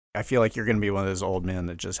I feel like you're going to be one of those old men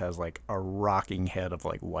that just has like a rocking head of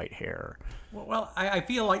like white hair. Well, I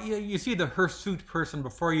feel like you see the hirsute person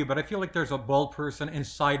before you, but I feel like there's a bald person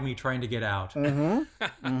inside me trying to get out. Mm-hmm.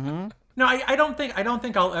 Mm-hmm. No, I don't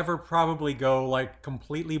think I'll ever probably go like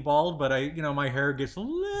completely bald, but my hair gets a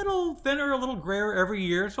little thinner, a little grayer every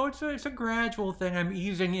year, so it's a gradual thing. I'm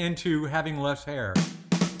easing into having less hair.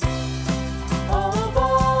 All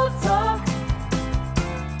bald talk,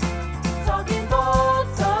 talking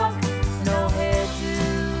bald talk. No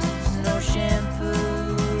hairdos, no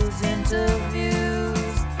shampoos,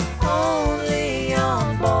 interviews, only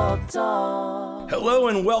on Bald Talk. Hello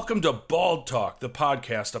and welcome to Bald Talk, the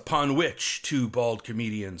podcast upon which two bald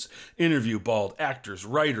comedians interview bald actors,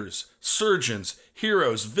 writers, surgeons,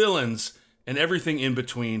 heroes, villains, and everything in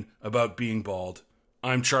between about being bald.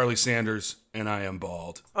 I'm Charlie Sanders, and I am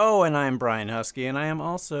bald. Oh, and I'm Brian Husky, and I am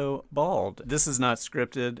also bald. This is not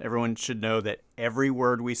scripted. Everyone should know that every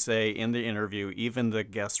word we say in the interview, even the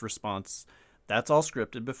guest response, that's all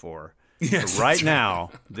scripted before. Yes, But right now,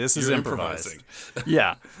 this is You're improvised. improvising.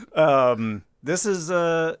 Yeah. This is,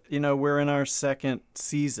 we're in our second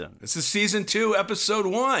season. This is season 2, episode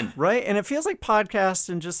 1. Right? And it feels like podcasts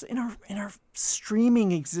and just in our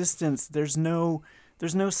streaming existence, there's no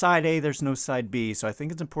side A, there's no side B. So I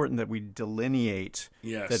think it's important that we delineate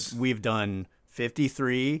that we've done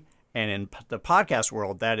 53, and in the podcast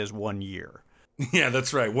world, that is 1 year. Yeah,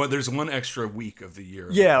 that's right. There's one extra week of the year.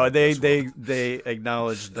 Yeah, they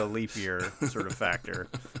acknowledge the leap year sort of factor.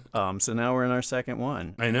 So now we're in our second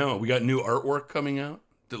one. I know. We got new artwork coming out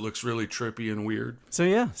that looks really trippy and weird. So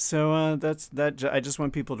yeah, that's that. I just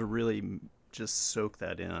want people to really just soak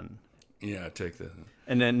that in. Yeah, take that.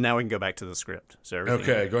 And then now we can go back to the script. So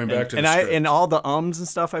Okay, going back to the script. And all the ums and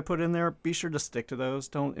stuff I put in there, be sure to stick to those.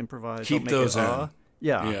 Don't improvise. Keep Don't make those in.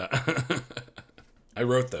 Yeah. Yeah. I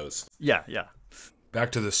wrote those. Yeah.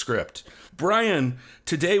 Back to the script. Brian,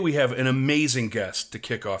 today we have an amazing guest to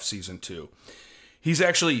kick off season 2. He's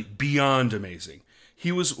actually beyond amazing. He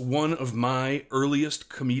was one of my earliest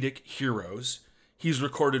comedic heroes. He's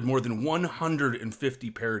recorded more than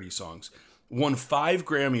 150 parody songs, won 5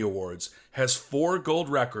 Grammy Awards, has 4 gold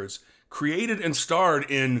records, created and starred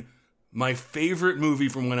in my favorite movie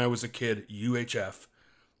from when I was a kid, UHF,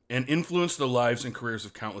 and influenced the lives and careers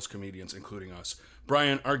of countless comedians, including us.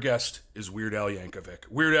 Brian, our guest is Weird Al Yankovic.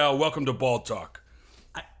 Weird Al, welcome to Bald Talk.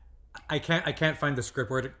 I can't find the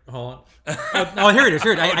script. Where hold on. Oh, here it is.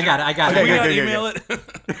 I got it. Can we Okay, not good. email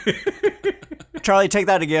it? Charlie, take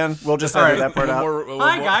that again. We'll just edit that part out.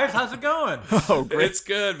 Hi guys, how's it going? Oh, great. It's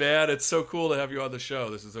good, man. It's so cool to have you on the show.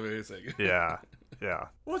 This is amazing. Yeah.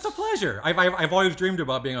 Well, it's a pleasure. I've always dreamed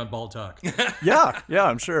about being on Bald Talk. Yeah,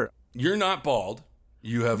 I'm sure. You're not bald.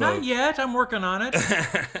 You have Not yet. I'm working on it.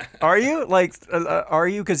 Are you are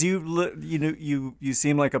you? Because you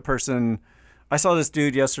seem like a person. I saw this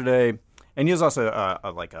dude yesterday, and he was also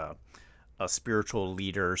a spiritual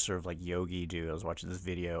leader, sort of like yogi dude. I was watching this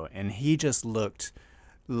video, and he just looked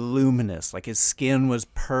luminous. Like his skin was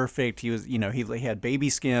perfect. He was, he had baby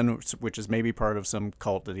skin, which is maybe part of some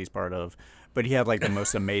cult that he's part of, but he had like the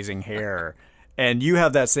most amazing hair. And you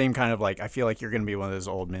have that same kind of like, I feel like you're going to be one of those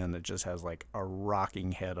old men that just has like a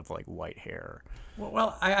rocking head of like white hair.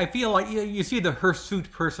 Well, I feel like you see the hirsute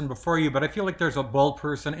person before you, but I feel like there's a bald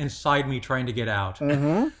person inside me trying to get out.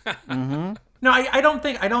 Mm-hmm. Mm-hmm. No, I don't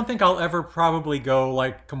think I'll ever probably go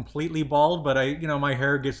like completely bald, but my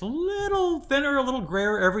hair gets a little thinner, a little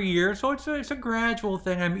grayer every year, so it's a gradual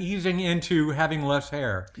thing. I'm easing into having less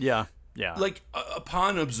hair. Yeah. Like,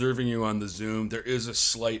 upon observing you on the Zoom, there is a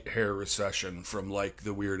slight hair recession from, like,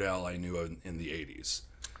 the Weird Al I knew in the 80s.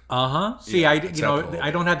 Uh-huh. See, Yeah, I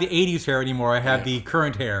don't have the 80s hair anymor. I have the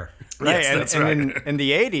current hair. Right, Yes, that's and right. in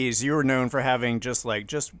the 80s, you were known for having just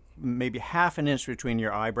maybe half an inch between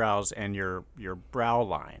your eyebrows and your brow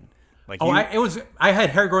line. Like I had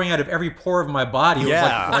hair growing out of every pore of my body. It was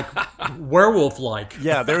like werewolf-like.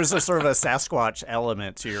 yeah, there was a sort of a Sasquatch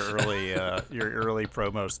element to your early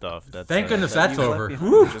promo stuff. Thank goodness that that's you left over.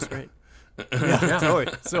 behind, which is great. Yeah, totally.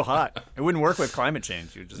 It's so hot. It wouldn't work with climate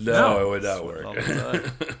change. You just No, it would not work. all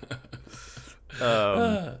the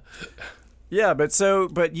time. Yeah,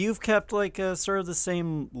 but you've kept like sort of the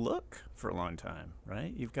same look for a long time,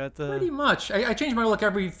 right? You've got the Pretty much. I change my look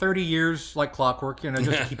every 30 years like clockwork, just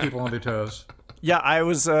to keep people on their toes. Yeah, I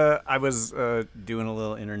was doing a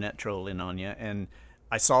little internet trolling on you, and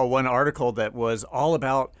I saw one article that was all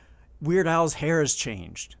about Weird Al's hair has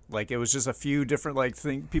changed. Like it was just a few different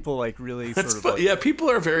people really That's sort of yeah, people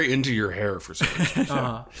are very into your hair for some reason.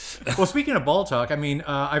 Well, speaking of bald talk,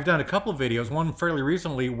 I've done a couple of videos, one fairly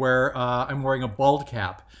recently where I'm wearing a bald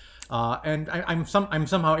cap. And I'm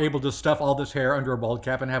somehow able to stuff all this hair under a bald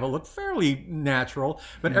cap and have it look fairly natural.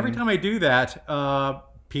 But every time I do that,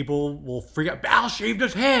 people will freak out. Al shaved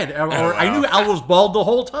his head, or I knew Al was bald the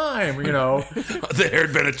whole time. The hair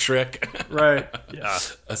had been a trick, Right? Yeah.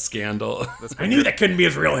 a scandal. I knew that couldn't be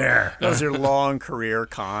his real hair. That was your long career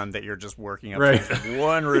con that you're just working up Right. to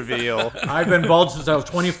one reveal. I've been bald since I was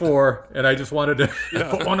 24, and I just wanted to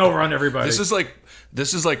put one over on everybody. This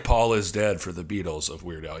is like Paul is Dead for the Beatles of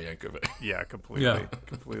Weird Al Yankovic. Yeah, completely. Yeah.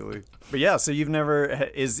 Completely. But yeah, so you've never,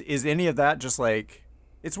 is any of that just like,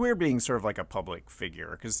 it's weird being sort of like a public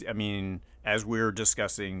figure because, I mean, as we're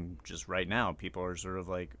discussing just right now, people are sort of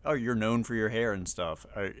like, oh, you're known for your hair and stuff.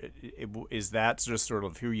 Is that just sort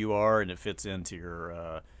of who you are and it fits into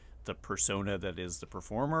your the persona that is the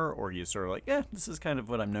performer? Or are you sort of like, yeah, this is kind of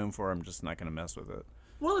what I'm known for. I'm just not going to mess with it.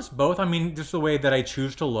 Well, it's both. I mean, just the way that I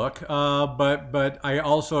choose to look. But I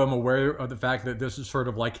also am aware of the fact that this is sort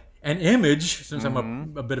of like an image, since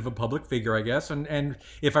I'm a bit of a public figure, I guess. And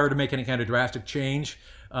if I were to make any kind of drastic change,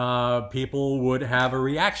 people would have a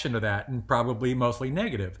reaction to that, and probably mostly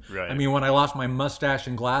negative. Right. I mean, when I lost my mustache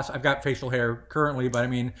and glass, I've got facial hair currently, but I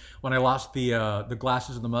mean, when I lost the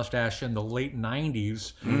glasses and the mustache in the late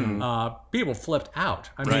 '90s, people flipped out.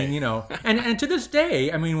 I Right. mean, and to this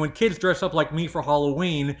day, I mean, when kids dress up like me for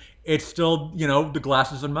Halloween, it's still, the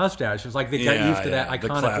glasses and mustache. It's like they got Yeah, used to that yeah, the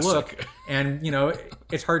iconic classic. look, and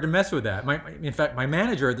it's hard to mess with that. In fact, my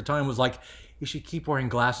manager at the time was like, "You should keep wearing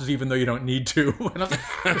glasses even though you don't need to." And I was like,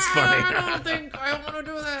 That's funny. I don't think I want to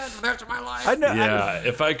do that for the rest of my life. I know. Yeah,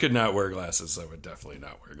 if I could not wear glasses, I would definitely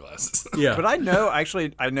not wear glasses. Yeah. But I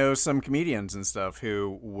know some comedians and stuff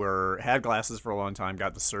who had glasses for a long time,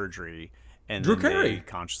 got the surgery, and Drew then they Carey.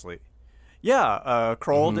 consciously. Yeah,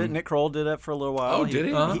 Nick Kroll did it for a little while. Oh, did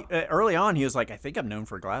he? Early on, he was like, I think I'm known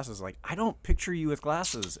for glasses. Like, I don't picture you with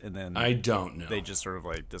glasses. And then I don't know. they just sort of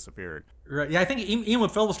like disappeared. Right. Yeah, I think Ian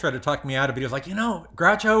Phillips tried to talk me out of it. He was like,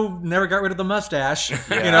 Groucho never got rid of the mustache.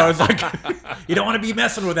 It's like, you don't want to be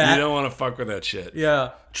messing with You that. don't want to fuck with that shit.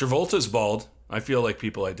 Yeah. Travolta's bald. I feel like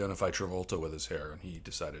people identify Travolta with his hair, and he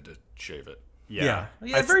decided to shave it. Yeah.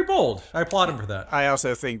 Very bold. I applaud him for that. I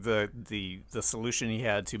also think the solution he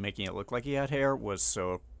had to making it look like he had hair was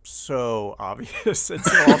so obvious and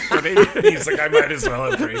so off-putting. He's like, I might as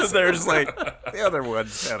well embrace it. They're just like, the other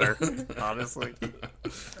one's better, honestly.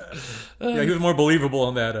 Yeah, he was more believable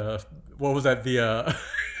in that. What was that? The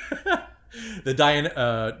the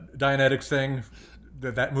Dianetics thing,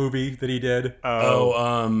 that movie that he did.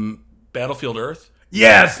 Battlefield Earth?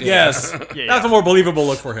 Yes. Yeah. That's a more believable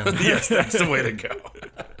look for him. Yes, that's the way to go.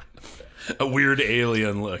 A weird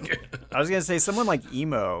alien look. I was gonna say someone like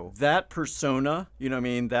emo, that persona, you know what I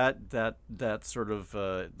mean? That sort of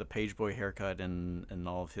the page boy haircut and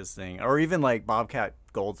all of his thing, or even like Bobcat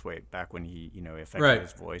Goldthwait back when he affected Right.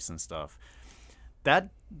 his voice and stuff.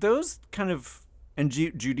 Those kind of, and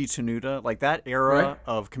Judy Tenuta, like that era Right.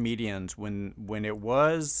 of comedians when it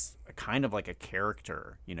was kind of like a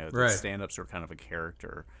character, the Right. stand-ups were kind of a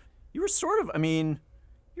character. You were sort of, I mean,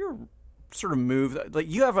 you're sort of moved, like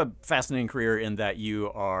you have a fascinating career in that you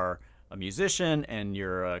are a musician and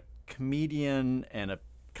you're a comedian and a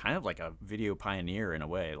kind of like a video pioneer in a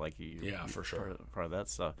way, like Yeah, for sure. part of that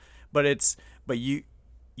stuff. But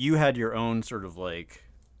you had your own sort of like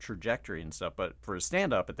trajectory and stuff. But for a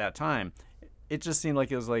stand-up at that time, it just seemed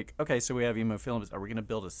like it was like, okay, so we have Emo Phillips. Are we going to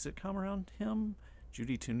build a sitcom around him?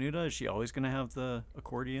 Judy Tenuta, is she always going to have the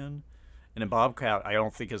accordion? And in Bobcat, I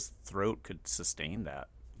don't think his throat could sustain that.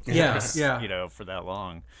 Yeah. For that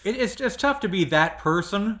long. It's tough to be that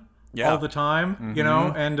person Yeah. all the time,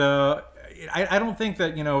 and I don't think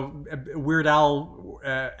that, Weird Al,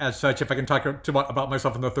 as such, if I can talk about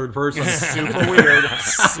myself in the third person. Super weird.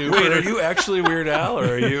 Wait, are you actually Weird Al, or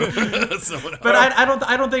are you someone else? But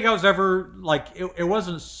I don't think I was ever like, it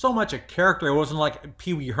wasn't so much a character. It wasn't like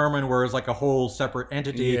Pee Wee Herman, where it's like a whole separate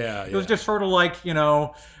entity. Yeah, It was yeah. just sort of like,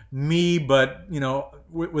 me, but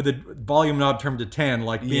with the volume knob turned to 10,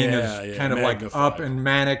 like being as kind of like magnified. up and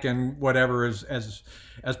manic and whatever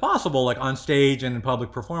as possible, like on stage and in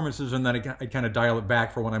public performances, and then I kind of dial it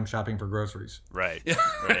back for when I'm shopping for groceries. Right. Yeah,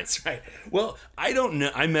 Right. that's right. Well, I don't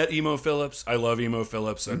know. I met Emo Phillips. I love Emo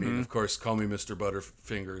Phillips. I mean, of course, "Call Me Mr.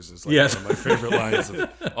 Butterfingers" is like Yes. one of my favorite lines of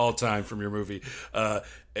all time from your movie. But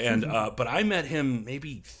I met him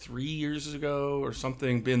maybe 3 years ago or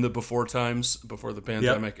something, in the before the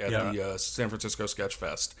pandemic, at the San Francisco Sketch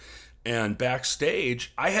Fest. And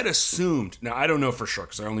backstage, I had assumed, now I don't know for sure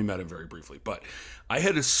because I only met him very briefly, but I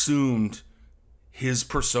had assumed his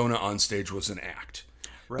persona on stage was an act.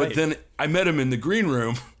 Right. But then I met him in the green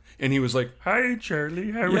room, and he was like, "Hi,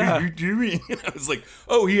 Charlie, how Yeah. are you doing?" I was like,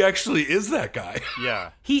 "Oh, he actually is that guy."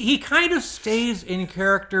 Yeah. He kind of stays in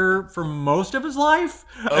character for most of his life.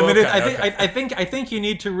 Oh, okay, I think you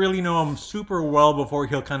need to really know him super well before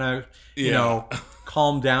he'll kind of you Yeah. know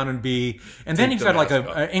calm down and be. And then Take he's the got like mask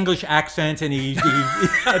off. a English accent, and he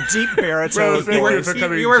A deep baritone.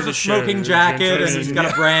 he wears a smoking jacket, and he's got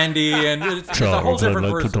a brandy, and it's a whole different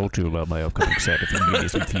person. talk to you about my upcoming set. If you need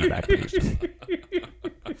some feedback, please.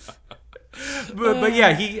 But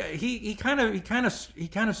yeah, he kind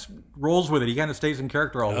of rolls with it. He kind of stays in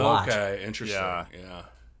character a lot. Okay, interesting. Yeah. Yeah.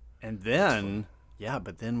 And then,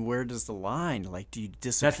 but then where does the line? Like, do you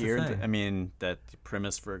disappear? thing. I mean, that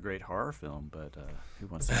premise for a great horror film, but who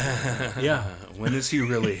wants to? Yeah. When is he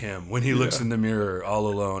really him? When he looks in the mirror all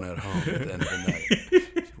alone at home at the end of the night.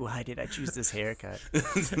 Why did I choose this haircut?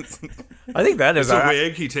 I think that is It's a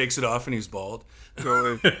wig. He takes it off and he's bald.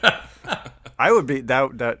 I would be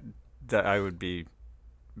that I would be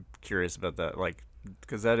curious about that, like,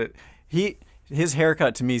 because his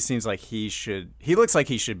haircut to me seems like he looks like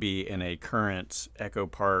he should be in a current Echo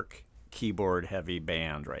Park keyboard heavy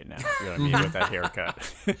band right now. You know what I mean, with that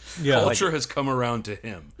haircut. Yeah. Culture has come around to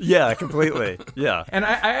him. Yeah, completely. Yeah. And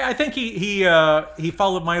I think he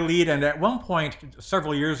followed my lead, and at one point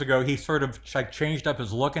several years ago, he sort of like changed up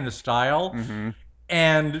his look and his style,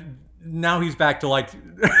 and now he's back to like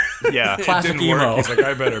Yeah. classic It didn't emo. work. He's like,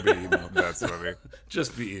 I better be emo. That's funny.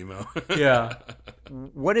 Just be emo. Yeah.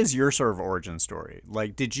 What is your sort of origin story?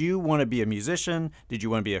 Like, did you want to be a musician? Did you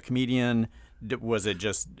want to be a comedian? Was it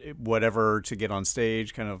just whatever to get on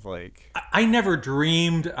stage? Kind of like. I never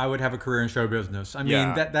dreamed I would have a career in show business. I mean,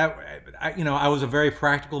 Yeah. I was a very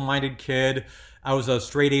practical minded kid. I was a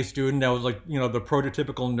straight A student. I was like, the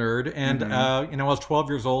prototypical nerd. And, I was 12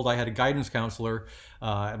 years old. I had a guidance counselor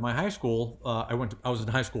at my high school. I was in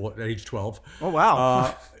high school at age 12. Oh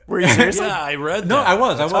wow. Were you seriously? Yeah, I read that. No, I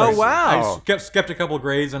was. Oh, wow. I skipped a couple of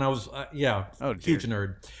grades, and I was, Oh, huge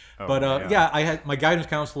dear. nerd. But yeah. I had my guidance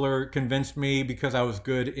counselor convinced me because I was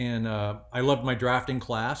good in. I loved my drafting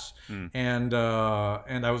class, and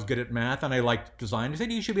I was good at math, and I liked design. He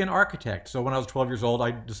said you should be an architect. So when I was 12 years old,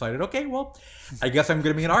 I decided, okay, well, I guess I'm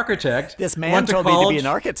going to be an architect. This man Went to told me to be college. an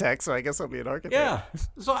architect, so I guess I'll be an architect. Yeah.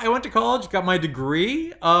 So I went to college, got my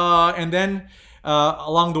degree, and then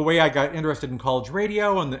along the way, I got interested in college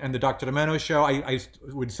radio and the Dr. Demeno show. I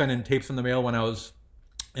would send in tapes in the mail when I was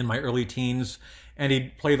in my early teens, and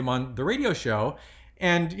he'd play them on the radio show.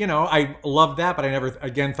 And, I loved that, but I never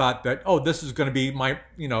again thought that, this is going to be my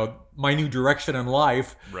new direction in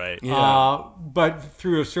life. Right. But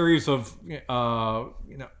through a series of,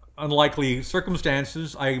 unlikely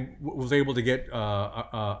circumstances, I was able to get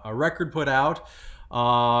a record put out.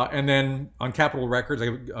 And then on Capitol Records,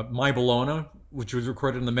 My Bologna, which was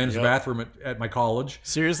recorded in the men's bathroom at my college.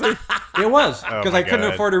 Seriously? It was, because my I couldn't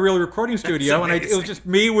God. afford a real recording studio, and it was just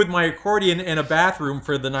me with my accordion in a bathroom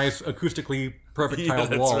for the nice acoustically perfect Yeah, tiled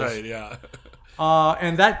that's walls. right, yeah.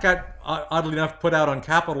 And that got, oddly enough, put out on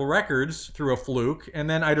Capitol Records through a fluke. And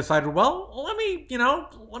then I decided, well, let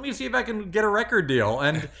me see if I can get a record deal.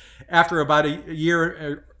 And after about a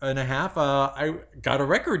year and a half, I got a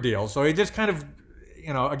record deal. So it just kind of,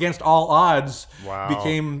 against all odds, Wow.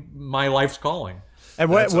 became my life's calling.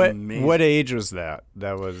 And That's what amazing. age was that?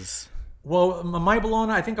 That was. Well, My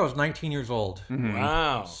Bologna, I think I was 19 years old.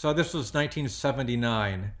 Wow. So this was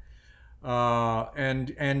 1979.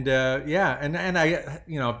 And I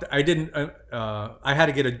didn't, I had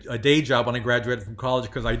to get a day job when I graduated from college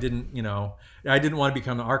because I didn't want to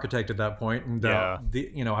become an architect at that point. And, Yeah.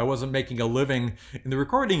 I wasn't making a living in the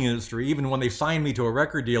recording industry. Even when they signed me to a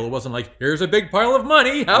record deal, it wasn't like, here's a big pile of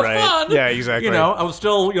money, have Right. fun. Yeah, exactly. I was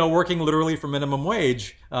still, working literally for minimum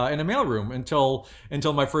wage, in a mailroom until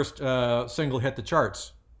my first, single hit the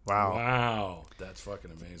charts. Wow. Wow. That's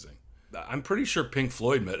fucking amazing. I'm pretty sure Pink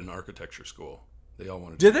Floyd met in architecture school. They all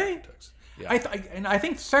wanted to Did be they? architects. Yeah. I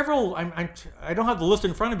think several. I don't have the list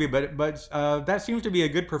in front of me, but that seems to be a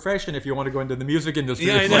good profession if you want to go into the music industry.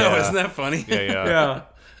 Yeah, I It's know. like- Isn't that funny? Yeah, yeah. yeah.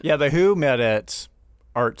 Yeah, the Who met at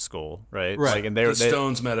art school, right? Right. Like, and they The were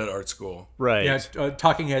Stones met at art school. right. Yeah,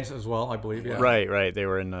 Talking Heads as well, I believe. Yeah. Right. They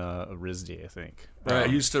were in RISD, I think. Right. I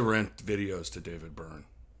used to rent videos to David Byrne.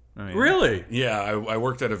 Oh, yeah. Really? Yeah, I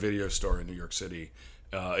worked at a video store in New York City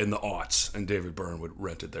in the aughts, and David Byrne would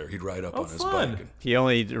rent it there. He'd ride up on his fun. bike. And, He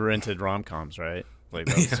only rented rom-coms, right? Like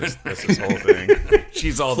that's his whole thing.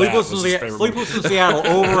 She's all that. Sleepless, was in his favorite Sleepless in Seattle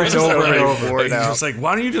over and over and over. Wore it He's out. just like,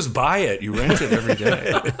 why don't you just buy it? You rent it every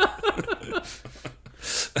day.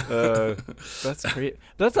 That's great.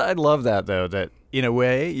 I love that though. That in a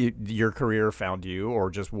way, your career found you, or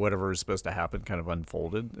just whatever is supposed to happen, kind of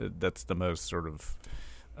unfolded. That's the most sort of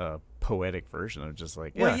poetic version of just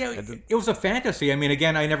like Well, yeah, it was a fantasy. I mean,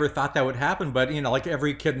 again, I never thought that would happen, but like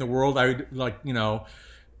every kid in the world, I would like have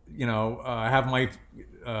my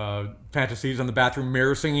fantasies in the bathroom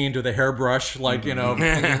mirror, singing into the hairbrush, like wouldn't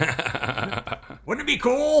it be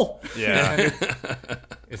cool? Yeah.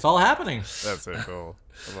 It's all happening. That's so cool.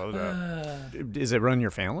 I love that. Does it run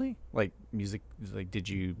your family? Like music? Like, did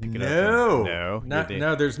you pick it up?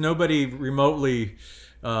 No. There's nobody remotely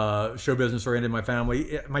show business oriented in my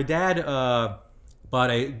family. My dad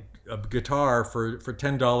bought a guitar for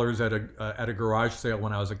 $10 at a garage sale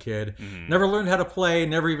when I was a kid. Never learned how to play.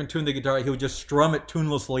 Never even tuned the guitar. He would just strum it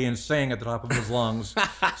tunelessly and sing at the top of his lungs.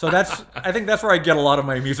 So I think that's where I get a lot of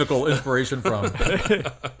my musical inspiration from.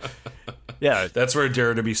 Yeah, That's where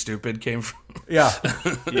Dare to Be Stupid came from. Yeah.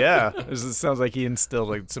 yeah. It sounds like he instilled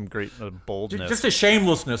like some great boldness. Just a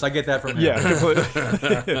shamelessness. I get that from him. Yeah, completely.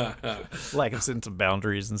 Lack of sense of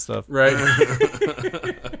boundaries and stuff. Right.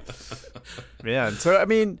 Yeah, and so I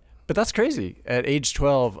mean, but that's crazy. At age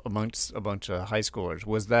 12, amongst a bunch of high schoolers,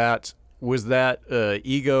 was that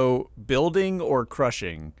ego building or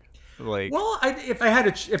crushing? Like, Well,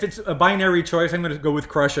 if it's a binary choice, I'm going to go with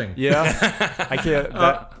crushing. yeah, I can't.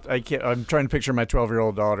 I can't. I'm trying to picture my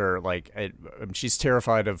 12-year-old daughter. Like, she's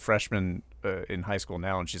terrified of freshmen in high school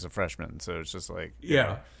now, and she's a freshman. So it's just like,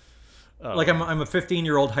 Yeah. Like I'm a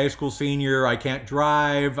 15-year-old high school senior. I can't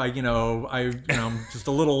drive. I'm just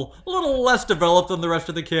a little less developed than the rest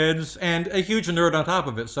of the kids, and a huge nerd on top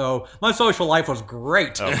of it. So my social life was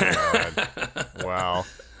great. oh my god, wow.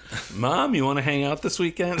 Mom, you want to hang out this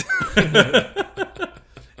weekend?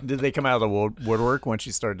 Did they come out of the woodwork once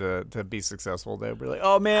you started to be successful? They were like,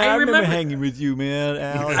 "Oh man, I remember remember hanging with you, man."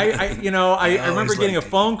 Al." I remember getting a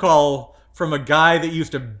phone call from a guy that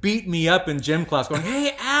used to beat me up in gym class, going,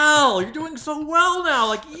 "Hey Al, you're doing so well now."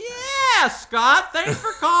 Like, yeah, Scott, thanks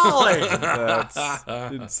for calling. That's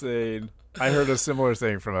insane. I heard a similar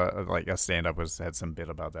thing from a stand-up had some bit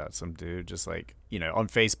about that. Some dude just like, on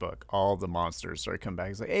Facebook, all the monsters started coming back.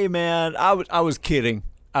 He's like, "Hey man, I was kidding.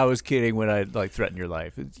 I was kidding when I like threatened your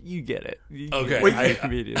life. You get it." Okay. I'm a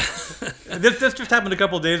comedian. This just happened a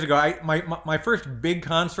couple of days ago. My first big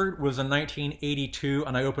concert was in 1982,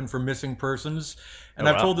 and I opened for Missing Persons. And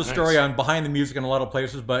I've wow. told the story on Behind the Music in a lot of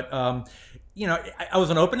places, but I was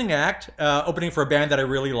an opening act, opening for a band that I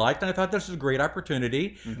really liked, and I thought this was a great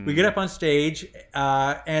opportunity. We get up on stage,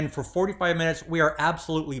 and for 45 minutes, we are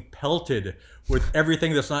absolutely pelted with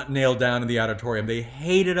everything that's not nailed down in the auditorium. They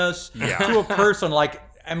hated us to a person.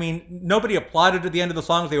 Nobody applauded at the end of the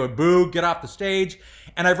songs. They would boo, get off the stage.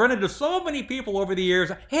 And I've run into so many people over the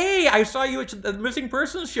years. "Hey, I saw you at the Missing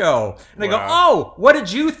Persons show." And they go, "Oh, what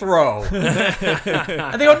did you throw?"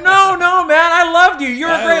 And they go, No, man, I loved you. You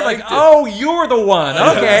were great." Like, "Oh, you were the one."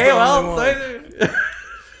 Okay, well.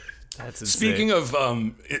 That's insane. Speaking of,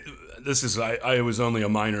 I was only a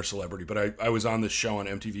minor celebrity, but I was on this show on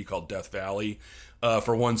MTV called Death Valley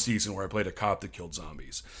for one season where I played a cop that killed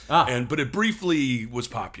zombies. But it briefly was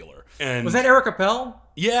popular. And Was that Eric Appel?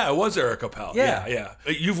 Yeah, it was Eric Appel. Yeah. Yeah.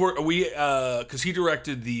 You've worked, because he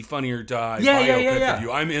directed the Funny or Die Yeah, biopic of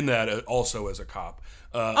you. I'm in that also as a cop.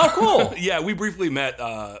 Oh, cool. Yeah, we briefly met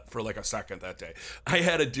for like a second that day. I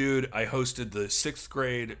had a dude I hosted the 6th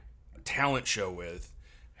grade talent show with.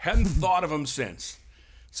 Hadn't thought of him since.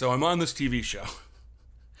 So I'm on this TV show.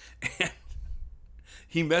 And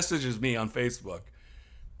he messages me on Facebook,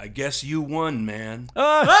 "I guess you won, man."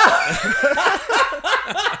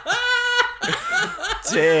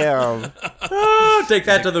 Damn. Take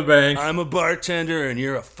that to the bank. "I'm a bartender and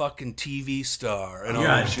you're a fucking TV star." And all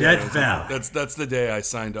Yeah, that shit. Death Valley. That's the day I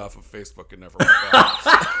signed off of Facebook and never went back.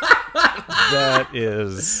 That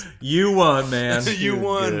is You won, man. You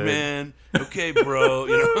won, good. man. Okay, bro.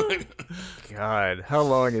 God. How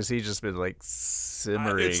long has he just been like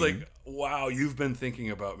simmering? It's like, wow, you've been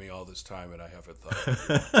thinking about me all this time and I haven't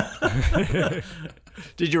thought.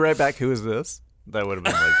 Did you write back, "Who is this"? That would have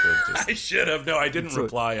been like the just I should have. No, I didn't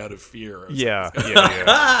reply out of fear. yeah.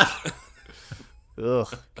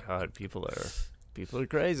 Ugh, God, people are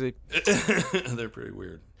crazy. They're pretty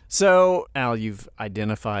weird. So, Al, you've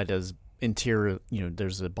identified as interior.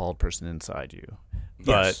 There's a bald person inside you,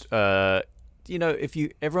 but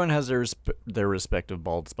everyone has their respective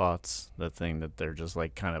bald spots. The thing that they're just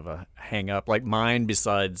like kind of a hang up. Like mine,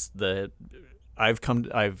 besides I've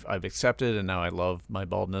accepted and now I love my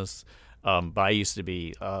baldness. But I used to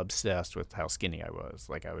be obsessed with how skinny I was.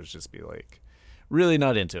 Like I would just be like really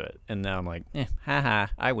not into it. And now I'm like, haha,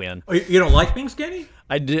 I win. Oh, you don't like being skinny?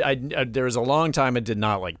 I there was a long time I did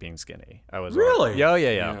not like being skinny. I was Really?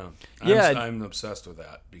 Yeah. I'm obsessed with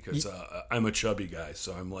that because I'm a chubby guy.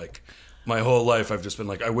 So I'm like, My whole life, I've just been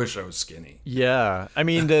like, I wish I was skinny. Yeah, I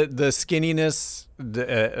mean the skinniness.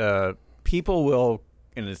 People will,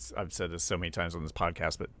 and I've said this so many times on this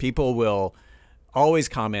podcast, but people will always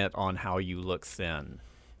comment on how you look thin,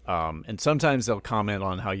 and sometimes they'll comment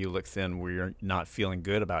on how you look thin where you're not feeling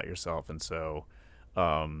good about yourself, and so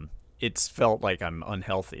it's felt like I'm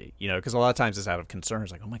unhealthy, because a lot of times it's out of concern.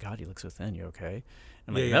 It's like, oh my God, you look so thin. You okay?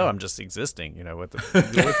 I'm like, no, I'm just existing, with the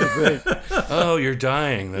thing. Oh, you're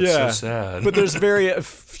dying. That's so sad. But there's very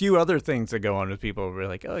few other things that go on with people where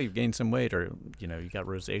like, oh, you've gained some weight, or you got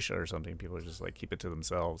rosacea or something. People just like keep it to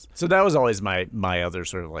themselves. So that was always my other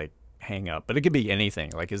sort of like hang up. But it could be anything.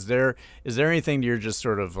 Like, is there anything you're just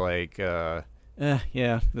sort of like, yeah,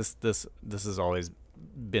 this has always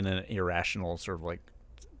been an irrational sort of like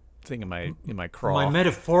thing in my craw. My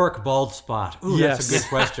metaphoric bald spot. Ooh, Yes. that's a good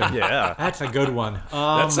question. Yeah. That's a good one.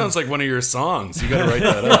 That sounds like one of your songs. You got to write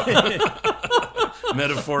that up.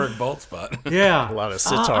 Metaphoric bald spot. Yeah. A lot of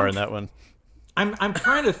sitar in that one. I'm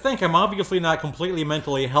trying to think. I'm obviously not completely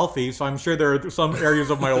mentally healthy, so I'm sure there are some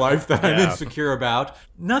areas of my life that I'm insecure about.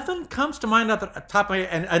 Nothing comes to mind at the top of my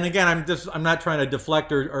head. And again, I'm not trying to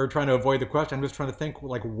deflect or trying to avoid the question. I'm just trying to think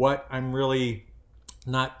like what I'm really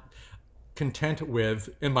not content with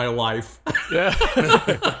in my life.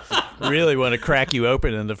 Really want to crack you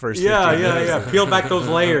open in the first 15 minutes. Yeah. Peel back those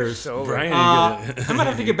layers. Brian, I'm gonna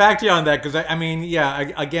have to get back to you on that because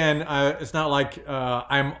again, it's not like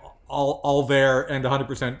I'm all there and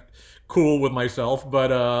 100% cool with myself, but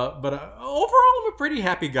overall, I'm a pretty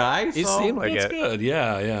happy guy. You so. seem like that's it. good.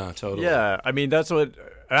 Yeah, totally. Yeah, I mean that's what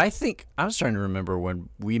I think. I was trying to remember when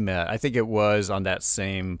we met. I think it was on that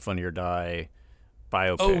same Funny or Die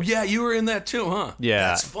biopic. Oh yeah, you were in that too, huh? Yeah,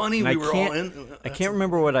 That's funny. And We were all in. I can't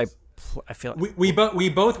remember what I feel. We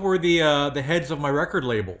both were the heads of my record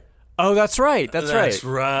label. Oh, that's right. That's right. That's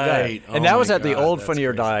right. Yeah. And Oh that was my at the God, old that's Funny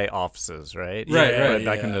or crazy. Die offices, right? Right,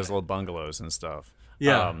 Back in yeah. those little bungalows and stuff.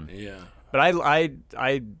 Yeah. Yeah. But I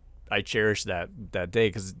cherish that day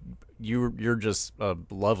because you're just a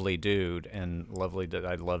lovely dude and lovely.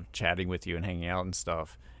 I love chatting with you and hanging out and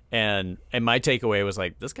stuff. And my takeaway was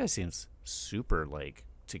like, this guy seems super like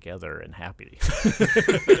together and happy.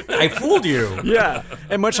 I fooled you. Yeah,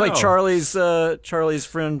 and much like No. Charlie's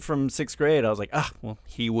friend from 6th grade, I was like, well,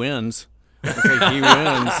 he wins. It's like he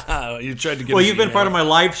wins. You tried to get. Well, us you've been email. part of my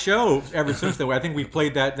live show ever since then. I think we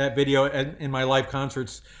played that video in my live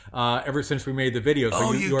concerts ever since we made the video. So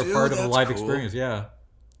Oh, you you are do? part of the That's live cool. experience. Yeah.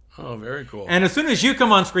 Oh, very cool. And as soon as you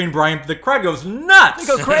come on screen, Brian, the crowd goes nuts.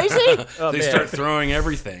 Go crazy. Oh, they man. start throwing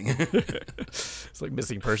everything. It's like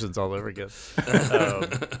missing persons all over again.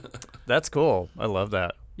 That's cool. I love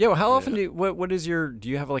that. Yeah. Well, how often do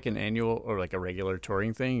you have like an annual or like a regular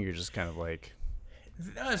touring thing? You're just kind of like.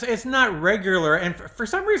 It's not regular, and for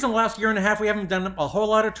some reason, the last year and a half, we haven't done a whole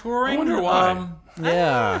lot of touring. I wonder why.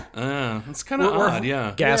 Yeah. It's kind of odd,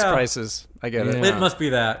 yeah. Gas Yeah. prices. I get it. It must be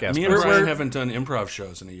that. Gas Me and prices. Brian haven't done improv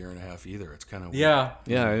shows in a year and a half either. It's kind of weird. Yeah.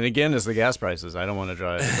 Yeah, and again, it's the gas prices. I don't want to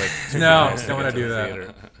drive. It's like No, $2 don't want to get do the that.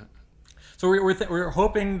 theater. So we're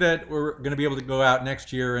hoping that we're going to be able to go out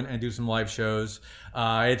next year and do some live shows.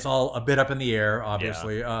 It's all a bit up in the air,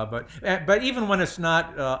 obviously. But even when it's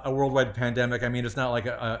not a worldwide pandemic, I mean, it's not like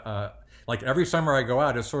like every summer I go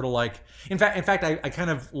out. It's sort of like, in fact, I kind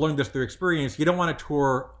of learned this through experience. You don't want to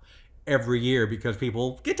tour every year because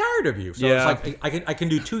people get tired of you. So Yeah. it's like I can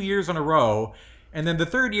do 2 years in a row, and then the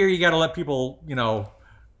third year you got to let people,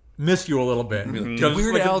 miss you a little bit. Because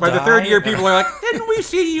Weird Al by the die? third year, people are like, "Didn't we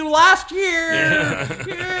see you last year? I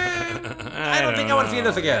don't think I want to see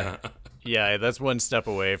this again." Yeah, that's one step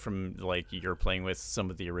away from like you're playing with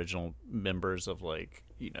some of the original members of like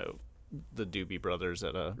the Doobie Brothers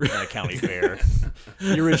at a county fair.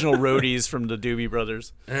 The original roadies from the Doobie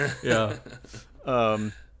Brothers. Yeah.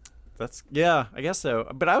 I guess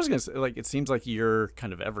so. But I was gonna say, like, it seems like you're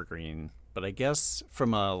kind of evergreen. But I guess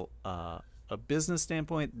from a business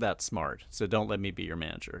standpoint, that's smart. So don't let me be your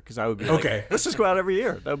manager because I would be Okay. like, let's just go out every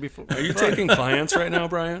year. That would be fun. Are you taking clients right now,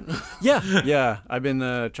 Brian? Yeah. I've been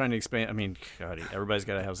trying to expand. I mean, God, everybody's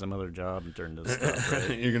got to have some other job and turn to this stuff,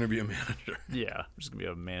 right? You're going to be a manager. Yeah, I'm just gonna be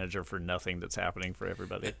a manager for nothing that's happening for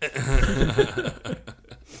everybody.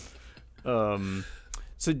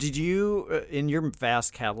 So did you, in your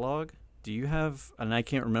vast catalog, do you have? And I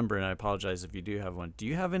can't remember, and I apologize if you do have one. Do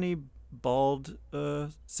you have any bald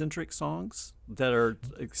centric songs that are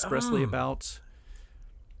expressly about?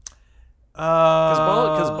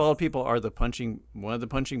 Because bald people are one of the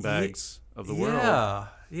punching bags of the world.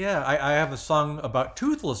 Yeah. I have a song about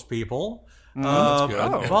toothless people. That's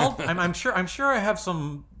good. Bald, I'm sure I have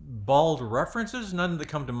some bald references, none that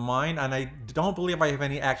come to mind, and I don't believe I have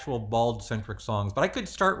any actual bald-centric songs. But I could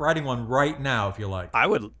start writing one right now if you like. That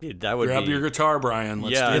would Grab be your guitar, Brian.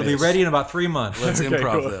 Let's Yeah. do It'll be this. ready in about 3 months. Let's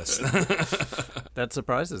improv this. that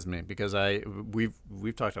surprises me because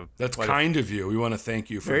we've talked about That's kind of you. We want to thank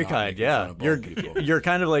you for very not kind. making fun Yeah, of bald people. you're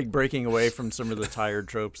kind of like breaking away from some of the tired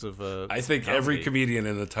tropes of. I think every comedy. comedian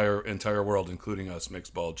in the entire world, including us, makes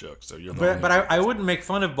bald jokes. So you're the But, only but one. I wouldn't make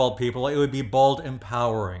fun of bald people. It would be bald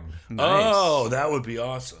empowering. Oh, that would be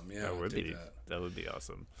awesome. Yeah, That would dig be that. that would be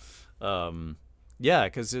awesome. Yeah,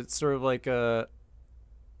 because it's sort of like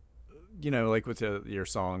like with your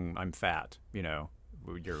song "I'm Fat," your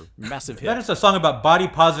massive hit. That is a song about body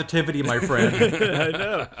positivity, my friend. I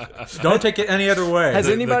know. Don't take it any other way. Has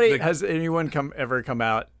anyone ever come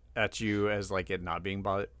out at you as like it not being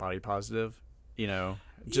body positive?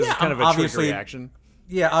 Just Yeah, kind of a obviously- trigger reaction.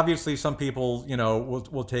 Yeah, obviously some people,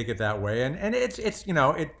 will take it that way, and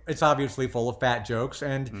it's obviously full of fat jokes,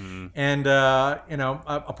 and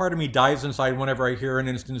a part of me dies inside whenever I hear an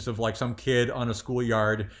instance of like some kid on a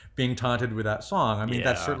schoolyard being taunted with that song. I mean,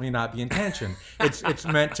 that's Yeah. certainly not the intention. It's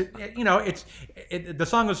meant to, the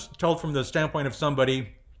song is told from the standpoint of somebody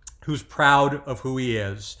who's proud of who he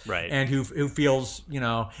is, Right. and who feels,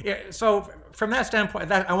 So from that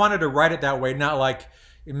standpoint, I wanted to write it that way, not like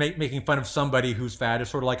making fun of somebody who's fat.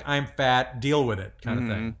 It's sort of like, I'm fat, deal with it, kind of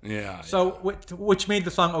thing. Yeah. So, which made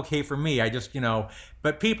the song okay for me. I just,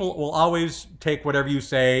 but people will always take whatever you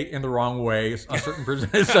say in the wrong way, a certain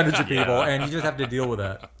percentage of people, and you just have to deal with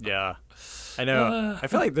that. Yeah, I know.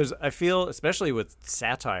 I feel especially with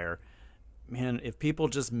satire, man. If people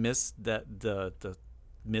just miss they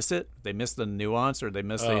miss the nuance, or they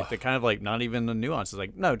miss the kind of like not even the nuance. It's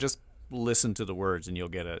like, no, just listen to the words and you'll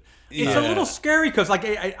get it. It's a little scary because, like,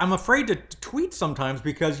 I'm afraid to tweet sometimes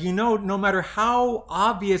because no matter how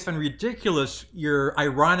obvious and ridiculous your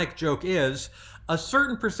ironic joke is, a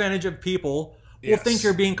certain percentage of people will think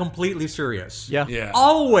you're being completely serious. Yeah. Yeah.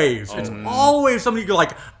 Always. It's always somebody go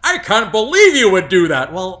like, I can't believe you would do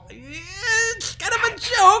that. Well, it's kind of a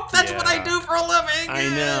joke. That's what I Yeah. do for a living. I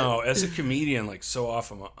know. As a comedian, like so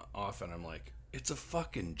often I'm like, it's a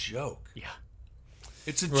fucking joke. Yeah.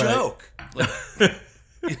 It's a Right. joke. Like,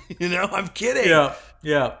 I'm kidding. Yeah.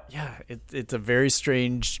 Yeah. Yeah, it's a very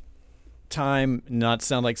strange time. Not to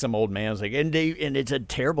sound like some old man's like, and it's a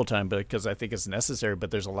terrible time, because I think it's necessary. But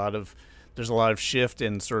there's a lot of shift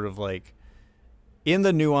in sort of like in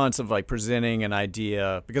the nuance of like presenting an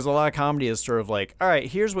idea, because a lot of comedy is sort of like, all right,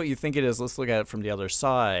 here's what you think it is. Let's look at it from the other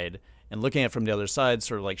side, and looking at it from the other side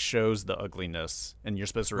sort of like shows the ugliness, and you're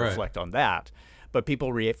supposed to Right. reflect on that. But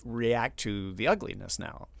people react to the ugliness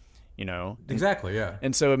now, Exactly. Yeah.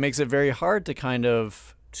 and so it makes it very hard to kind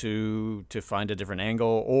of to find a different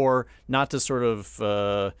angle, or not to sort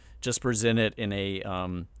of just present it in a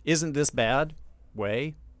isn't this bad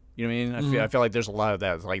way. You know what I mean? I feel like there's a lot of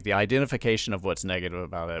that. It's like the identification of what's negative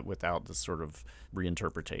about it without this sort of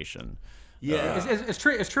reinterpretation. Yeah.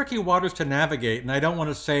 It's tricky waters to navigate, and I don't want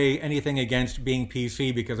to say anything against being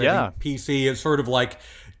PC because I think PC is sort of like,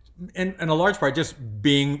 in a large part, just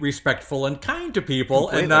being respectful and kind to people,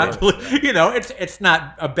 and not, it's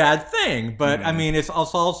not a bad thing. But I mean, it's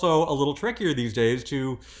also a little trickier these days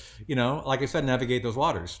to, like I said, navigate those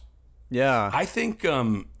waters. Yeah. I think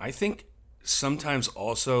sometimes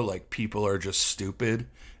also like people are just stupid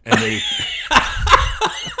and they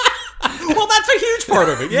Well, that's a huge part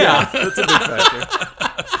of it. Yeah. That's a big factor.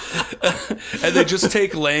 and they just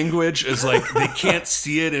take language as like they can't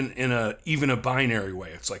see it in even a binary way.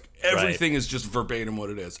 It's like everything is just verbatim what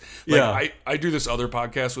it is. Like Yeah. I do this other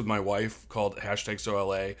podcast with my wife called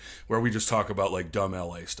 #SoLA where we just talk about like dumb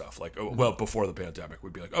LA stuff. Like, well, before the pandemic,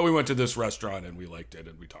 we'd be like, oh, we went to this restaurant and we liked it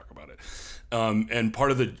and we talk about it. And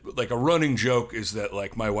part of the, like, a running joke is that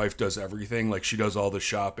like my wife does everything. Like she does all the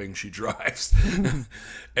shopping, she drives.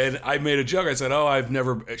 And I made a joke. I said,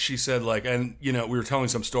 oh, she said like, and we were telling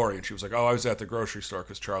some story and she was like, oh, I was at the grocery store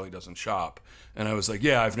because Charlie doesn't shop. And I was like,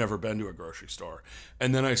 yeah, I've never been to a grocery store.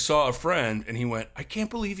 And then I saw a friend and he went, I can't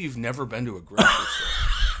believe you've never been to a grocery store.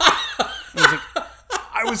 I was like,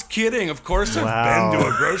 I was kidding. Of course I've been to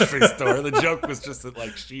a grocery store. The joke was just that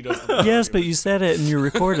like she doesn't. Yes, but you said it and you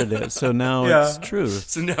recorded it, so now it's true.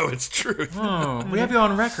 So now it's true. Oh, we have you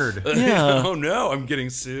on record. Yeah. Oh no, I'm getting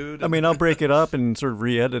sued. I mean, I'll break it up and sort of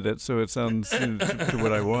re-edit it so it sounds to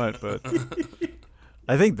what I want, but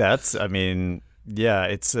I think that's. I mean,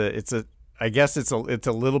 yeah, I guess it's a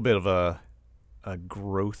little bit of a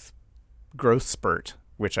growth spurt,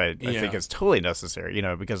 which I think is totally necessary.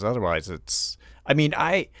 Because otherwise it's. I mean,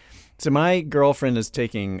 so my girlfriend is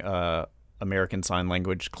taking American Sign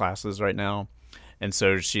Language classes right now, And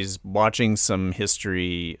so she's watching some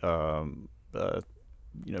history, things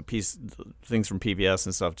from PBS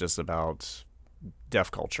and stuff just about deaf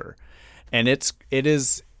culture. And it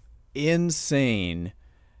is insane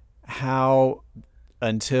how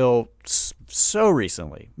until so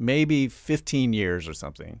recently, maybe 15 years or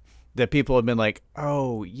something, that people have been like,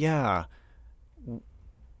 oh yeah,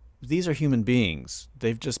 these are human beings.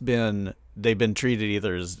 They've been treated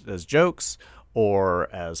either as jokes or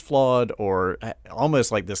as flawed, or almost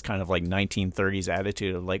like this kind of like 1930s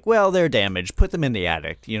attitude of like, well, they're damaged, put them in the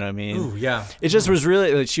attic. You know what I mean? Ooh, yeah. It just was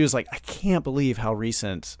really, she was like, I can't believe how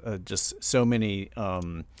recent just so many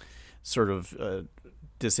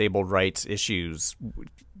disabled rights issues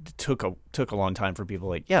took a long time for people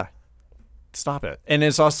like, yeah, stop it. And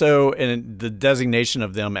it's also in the designation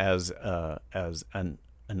of them as an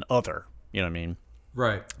other, you know what I mean?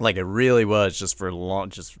 Right. Like it really was just for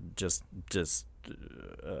long, just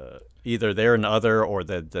either they're an other or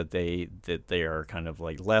that they are kind of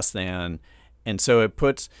like less than. And so it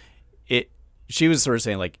puts it, she was sort of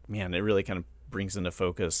saying like, man, it really kind of brings into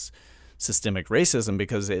focus systemic racism,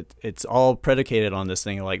 because it's all predicated on this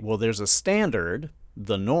thing like, well, there's a standard,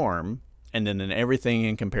 the norm, and then everything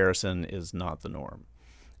in comparison is not the norm.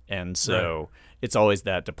 And so it's always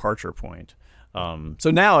that departure point.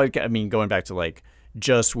 So now, I mean, going back to like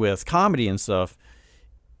just with comedy and stuff,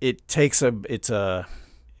 it's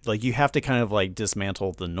like you have to kind of like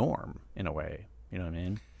dismantle the norm in a way. You know what I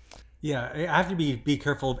mean? Yeah, I have to be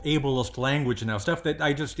careful of ableist language now. Stuff that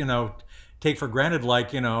I just, take for granted.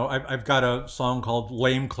 Like, I've got a song called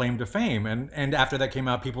Lame Claim to Fame. And after that came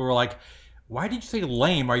out, people were like, why did you say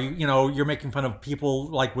lame? Are you, you're making fun of people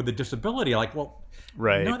like with a disability? Like, well,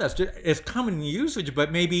 right. No, it's common usage,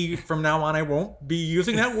 but maybe from now on I won't be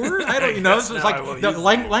using that word. I don't, it's like the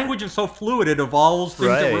language is so fluid. It evolves. Things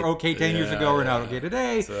that were okay 10 years ago are not okay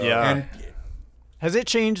today. So, yeah. And has it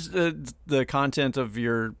changed the content of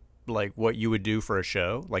your, like what you would do for a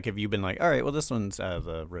show? Like, have you been like, all right, well, this one's out of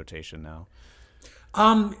the rotation now?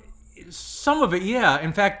 Some of it, yeah.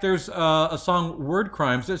 In fact, there's a song, Word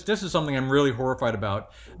Crimes. This is something I'm really horrified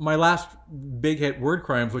about. My last big hit, Word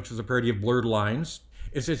Crimes, which was a parody of Blurred Lines,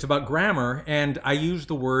 it's about grammar, and I use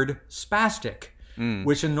the word spastic,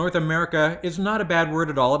 which in North America is not a bad word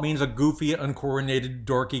at all. It means a goofy, uncoordinated,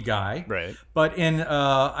 dorky guy. Right. But in,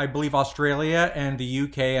 I believe, Australia and the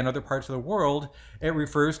UK and other parts of the world, it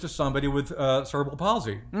refers to somebody with cerebral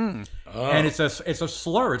palsy. And it's a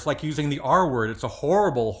slur. It's like using the R word. It's a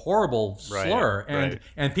horrible, horrible slur.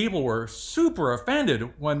 And people were super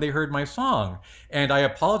offended when they heard my song. And I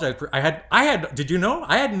apologized for. I had. Did you know?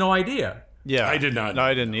 I had no idea. Yeah, I did not. No,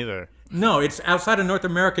 I didn't either. No, it's outside of North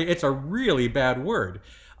America. It's a really bad word.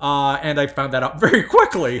 And I found that out very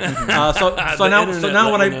quickly. So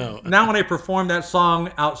now when I perform that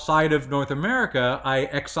song outside of North America, I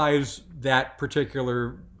excise that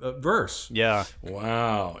particular verse. Yeah.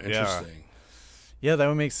 Wow. Interesting. Yeah, that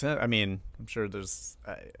would make sense. I mean, I'm sure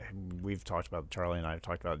we've talked about, Charlie and I have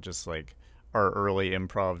talked about just like our early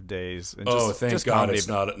improv days. And thank God it's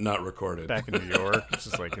not recorded. Back in New York, it's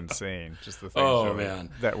just like insane. Just the things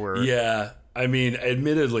that were. Yeah. I mean,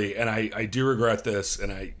 admittedly, and I do regret this,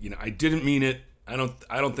 and I didn't mean it. I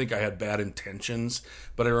don't think I had bad intentions,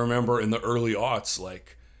 but I remember in the early aughts,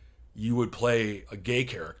 like, you would play a gay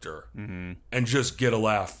character and just get a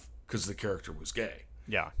laugh because the character was gay.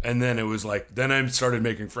 Yeah. And then it was like, then I started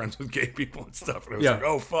making friends with gay people and stuff, and it was like,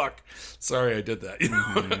 oh fuck, sorry I did that.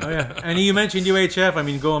 Oh yeah. And you mentioned UHF. I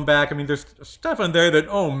mean, going back, I mean, there's stuff in there that,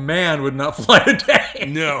 oh man, would not fly today.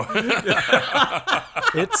 No.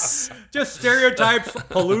 It's just stereotypes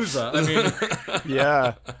palooza. I mean,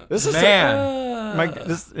 yeah. This is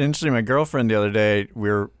this is interesting. My girlfriend the other day,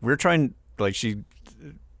 we're trying, like, she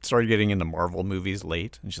started getting into Marvel movies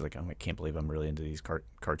late, and she's like, oh, I can't believe I'm really into these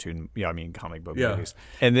comic book movies.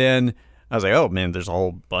 And then I was like, oh man, there's a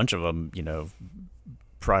whole bunch of them,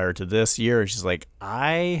 prior to this year. And she's like,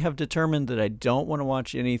 I have determined that I don't want to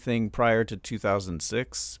watch anything prior to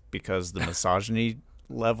 2006 because the misogyny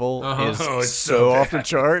level is so off the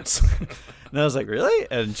charts. And I was like, really?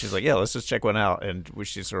 And she's like, yeah, let's just check one out. And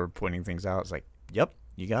she's sort of pointing things out. It's like, yep,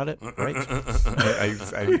 you got it right.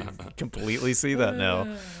 I completely see that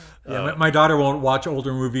now. Yeah, my daughter won't watch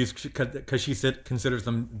older movies because she considers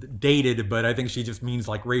them dated, but I think she just means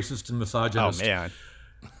like racist and misogynist. Oh man,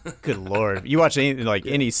 good lord! You watch any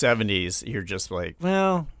 70s, you're just like,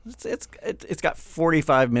 well, it's got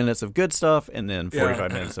 45 minutes of good stuff and then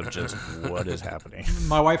 45 minutes of just what is happening.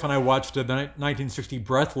 My wife and I watched the 1960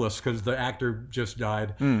 Breathless because the actor just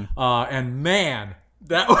died, and man,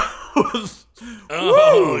 that was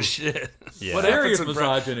Oh shit! Yeah. What Serious happens in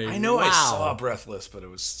misogyny. I know I Wow. saw Breathless, but it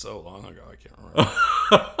was so long ago I can't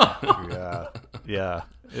remember. Yeah. Yeah.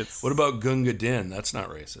 It's What about Gunga Din? That's not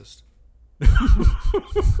racist.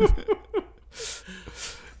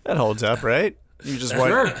 that holds up, right? You just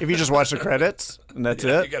watch, if you just watch the credits and that's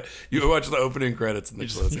it. You watch the opening credits and the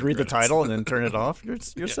closing. You read the credits. title and then turn it off.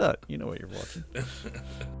 You're set. You know what you're watching.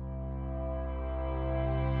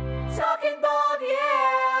 Talking bald,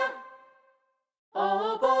 yeah.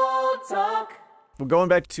 Oh, bald talk. Well, going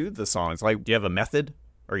back to the songs, like, do you have a method?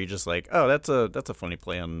 Or are you just like, oh, that's a funny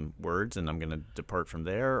play on words, and I'm gonna depart from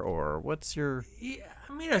there? Or what's your? Yeah,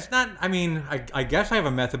 I mean, it's not. I mean, I guess I have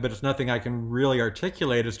a method, but it's nothing I can really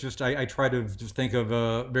articulate. It's just I try to just think of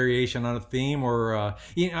a variation on a theme, or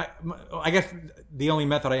you know, I guess the only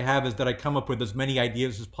method I have is that I come up with as many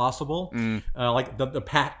ideas as possible, like the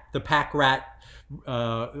pack rat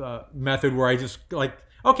method, where I just like.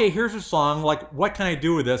 Okay, here's a song. Like, what can I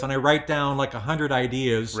do with this? And I write down like 100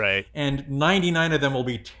 ideas, Right. And 99 of them will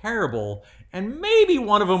be terrible, and maybe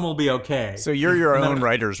one of them will be okay. So you're your own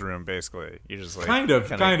writer's room, basically. You just like Kind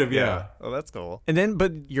of, yeah. Oh, that's cool. And then,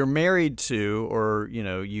 but you're married to, or you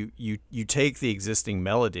know, you take the existing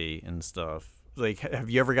melody and stuff. Like,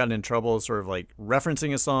 have you ever gotten in trouble, sort of like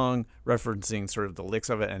referencing a song, referencing sort of the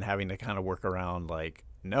licks of it, and having to kind of work around like?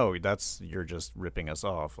 No, you're just ripping us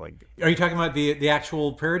off. Like, Are you talking about the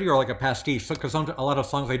actual parody or like a pastiche? Because a lot of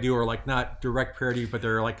songs I do are like not direct parody, but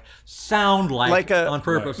they're like sound like on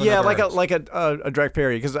purpose. in yeah, other like words. a direct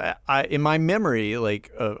parody. Because I in my memory,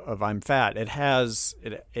 like of I'm Fat, it has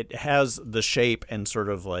the shape and sort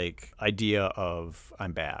of like idea of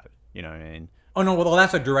I'm bad. You know what I mean? Oh no, well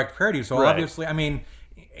that's a direct parody. So Right. obviously, I mean,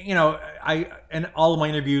 you know, in all of my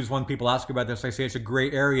interviews when people ask about this, I say it's a gray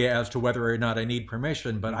area as to whether or not I need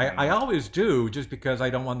permission. But I always do, just because I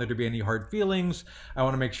don't want there to be any hard feelings. I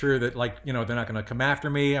want to make sure that, like, you know, they're not going to come after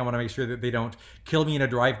me. I want to make sure that they don't kill me in a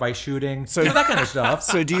drive-by shooting. So that kind of stuff.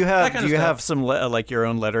 So do you That have kind of have stuff. some like your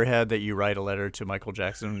own letterhead that you write a letter to Michael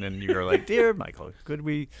Jackson and you're like, dear Michael, could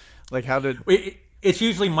we like how did It's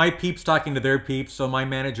usually my peeps talking to their peeps, so my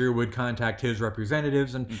manager would contact his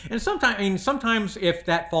representatives, and sometimes, I mean, sometimes if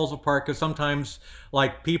that falls apart, because sometimes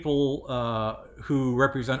like people who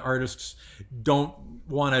represent artists don't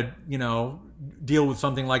want to, you know, deal with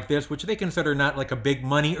something like this, which they consider not like a big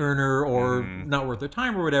money earner or not worth their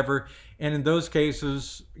time or whatever. And in those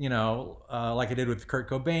cases, you know, like I did with Kurt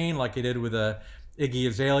Cobain, like I did with Iggy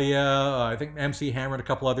Azalea, I think MC Hammer and a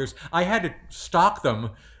couple others, I had to stalk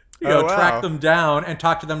them. You know, Oh, wow. track them down and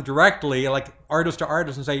talk to them directly, like artist to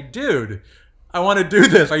artist, and say, dude, I want to do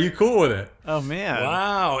this. Are you cool with it? oh man.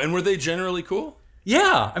 Wow. And were they generally cool?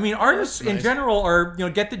 Yeah. I mean, artists in general are, you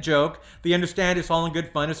know, get the joke. They understand it's all in good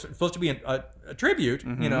fun. It's supposed to be a tribute,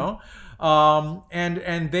 you know?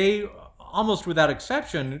 And they, almost without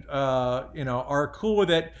exception, you know, are cool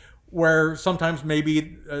with it, where sometimes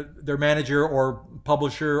maybe their manager or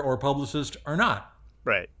publisher or publicist are not.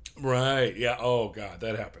 Right. Right. Yeah. Oh God,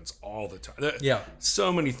 that happens all the time. Yeah.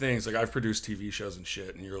 So many things. Like I've produced TV shows and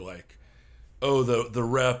shit, and you're like, oh, the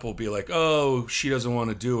rep will be like, oh, she doesn't want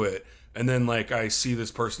to do it, and then like I see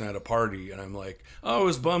this person at a party, and I'm like, oh, I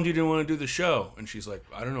was bummed you didn't want to do the show, and she's like,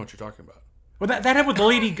 I don't know what you're talking about. Well, that happened with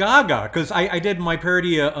Lady Gaga, because I did my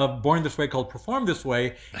parody of Born This Way called Perform This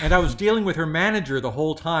Way, and I was dealing with her manager the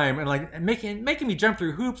whole time, and like making me jump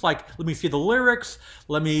through hoops, like, let me see the lyrics,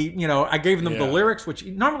 let me, you know, I gave them the Yeah. lyrics, which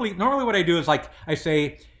normally what I do is like, I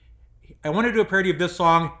say, I want to do a parody of this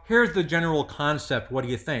song, here's the general concept, what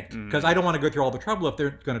do you think? Because I don't want to go through all the trouble if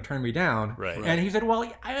they're going to turn me down. Right. And he said, well,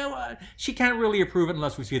 she can't really approve it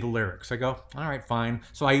unless we see the lyrics. I go, all right, fine.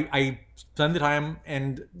 So I spend the time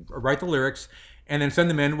and write the lyrics and then send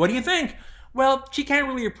them in. What do you think? Well, she can't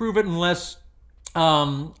really approve it unless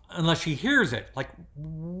she hears it. Like,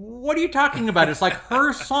 what are you talking about? It's like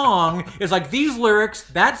her song is like these lyrics,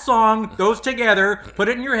 that song, those together, put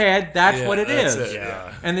it in your head, that's Yeah, what it that's is. it,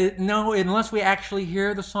 yeah. And no, unless we actually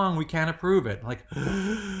hear the song, we can't approve it. Like,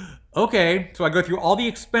 okay. So I go through all the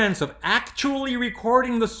expense of actually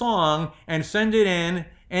recording the song and send it in,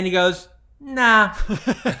 and he goes, nah.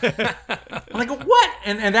 I'm like, what?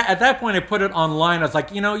 And at that point, I put it online. I was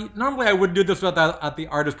like, you know, normally I would do this without the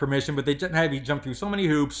artist's permission, but they didn't have you jump through so many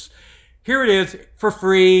hoops. Here it is for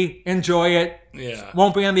free. Enjoy it. Yeah.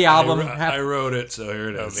 Won't be on the album. I wrote it, so here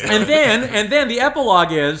it is. And then the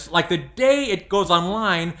epilogue is like the day it goes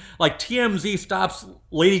online, like TMZ stops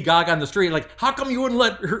Lady Gaga on the street, like, how come you wouldn't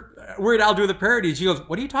let Weird Al do the parody? She goes,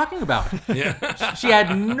 what are you talking about? Yeah. She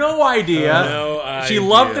had no idea. No idea. She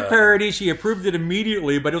loved the parody. She approved it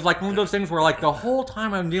immediately, but it was like one of those things where like the whole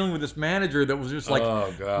time I'm dealing with this manager that was just like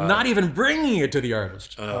not even bringing it to the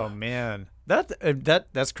artist. Oh man,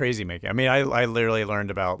 that's crazy making. I mean, I literally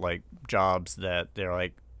learned about like jobs that they're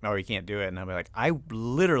like, oh, you can't do it, and I'm like, I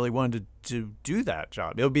literally wanted to do that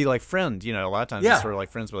job. It would be like Friend, a lot of times it's sort of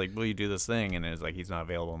like friends, but like, will you do this thing? And it's like he's not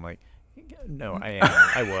available. I'm like, no, I am.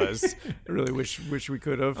 I was. I really wish we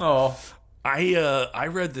could have. Oh, I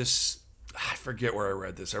read this. I forget where I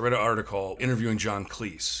read this. I read an article interviewing John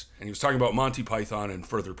Cleese, and he was talking about Monty Python and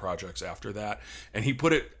further projects after that. And he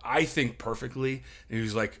put it, I think, perfectly. And he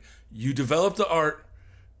was like, you develop the art,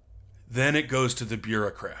 then it goes to the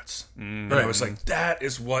bureaucrats. And I was like, that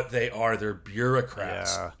is what they are. They're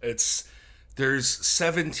bureaucrats. Yeah. There's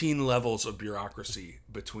 17 levels of bureaucracy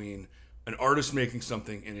between an artist making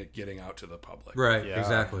something and it getting out to the public. right,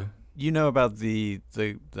 exactly. You know about the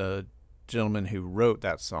gentleman who wrote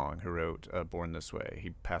that song, who wrote "Born This Way."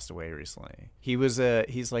 He passed away recently.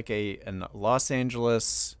 He's like a Los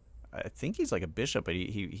Angeles. I think he's like a bishop, but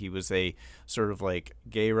he was a sort of like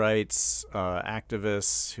gay rights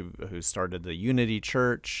activist who started the Unity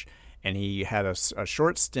Church, and he had a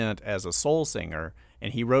short stint as a soul singer,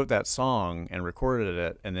 and he wrote that song and recorded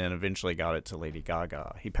it, and then eventually got it to Lady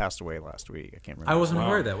Gaga. He passed away last week. I can't remember. I wasn't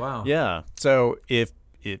aware of that. Wow. Yeah. So if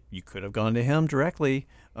you could have gone to him directly,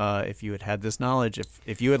 if you had this knowledge,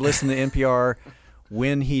 if you had listened to NPR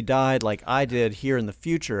when he died, like I did here in the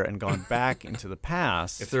future, and gone back into the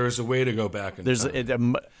past. If there was a way to go back in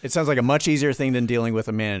time. It sounds like a much easier thing than dealing with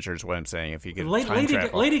a manager is what I'm saying. If you could time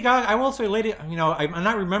travel. Lady Gaga, I will say, I'm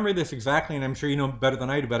not remembering this exactly, and I'm sure you know better than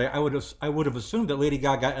I do, but I would have assumed that Lady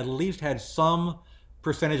Gaga at least had some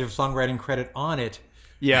percentage of songwriting credit on it.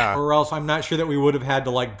 Yeah. Or else I'm not sure that we would have had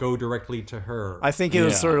to like go directly to her. I think it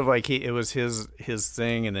was sort of like it was his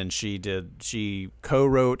thing, and then she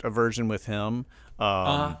co-wrote a version with him.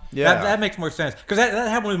 That makes more sense, because that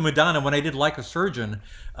happened with Madonna when I did Like a Surgeon.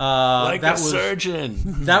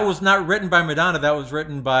 Surgeon. That was not written by Madonna. That was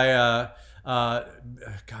written by God,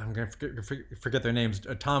 I'm gonna forget their names.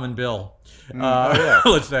 Tom and Bill.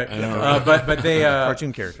 Let's say. But they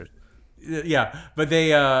cartoon characters. Yeah, but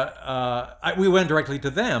we went directly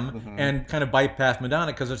to them and kind of bypassed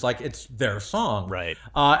Madonna because it's their song. Right.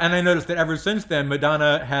 And I noticed that ever since then,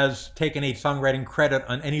 Madonna has taken a songwriting credit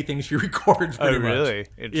on anything she records. Pretty much. Really?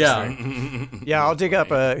 Yeah. Yeah, I'll dig up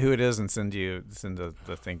who it is and send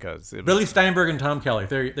the thing. Billy Steinberg and Tom Kelly.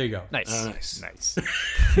 There you go. Nice. Nice.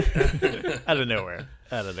 Out of nowhere.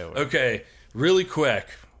 Okay, really quick,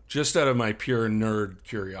 just out of my pure nerd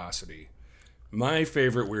curiosity. My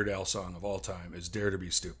favorite Weird Al song of all time is Dare to Be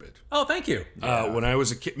Stupid. Oh, thank you. When I was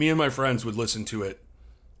a kid, me and my friends would listen to it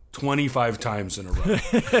 25 times in a row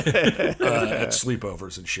at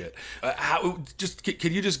sleepovers and shit.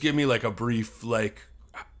 Can you just give me like a brief, like,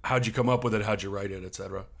 how'd you come up with it, how'd you write it,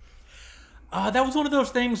 etc.? That was one of those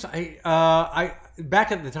things. I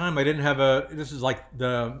back at the time I didn't have this is like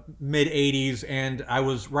the mid '80s, and I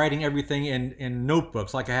was writing everything in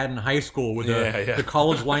notebooks like I had in high school with the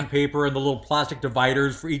college line paper and the little plastic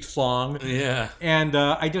dividers for each song. Yeah. And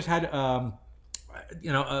I just had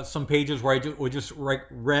some pages where I would just write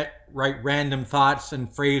random thoughts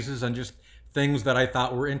and phrases and just things that I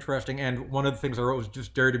thought were interesting. And one of the things I wrote was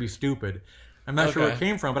just Dare to Be Stupid. I'm not sure where it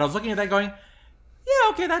came from, but I was looking at that going,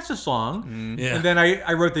 yeah, okay, that's a song. Yeah. And then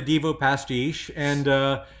I wrote the Devo pastiche, and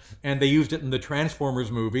they used it in the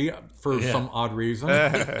Transformers movie for some odd reason.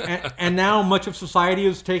 and now much of society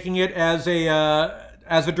is taking it as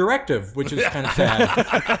a directive, which is kind of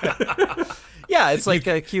sad. Yeah, it's like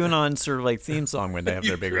a QAnon sort of like theme song when they have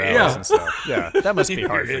their big rallies and stuff. Yeah, that must be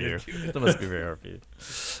hard for you. That must be very hard for you.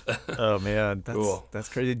 Oh man, that's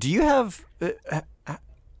crazy. Do you have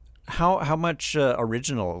how much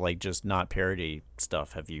original, like just not parody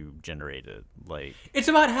stuff, have you generated? Like it's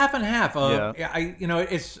about half and half.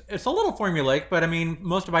 It's a little formulaic, but I mean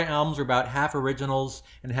most of my albums are about half originals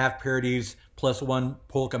and half parodies, plus one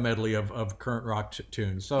polka medley of current rock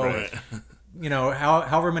tunes. So. Right.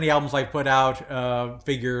 However many albums I put out,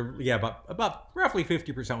 figure, about roughly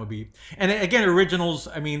 50% would be. And again, originals,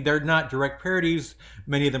 I mean, they're not direct parodies.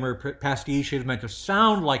 Many of them are pastiches meant to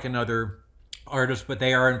sound like another artist, but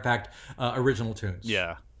they are, in fact, original tunes.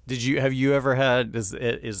 Yeah. Have you ever had, is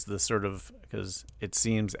the sort of, because it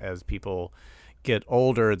seems as people get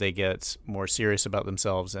older, they get more serious about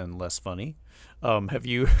themselves and less funny. Have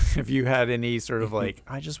you had any sort of like,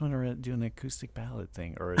 I just want to do an acoustic ballad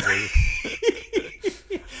thing, or is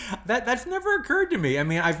it? That's never occurred to me. I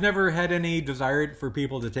mean, I've never had any desire for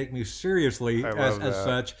people to take me seriously as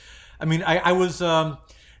such. I mean, I was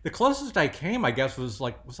the closest I came, I guess, was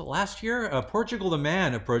it last year? Portugal the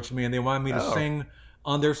Man approached me and they wanted me to sing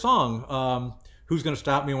on their song. Who's going to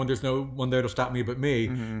stop me when there's no one there to stop me but me?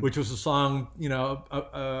 Which was a song,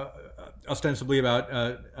 ostensibly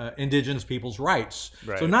about indigenous people's rights.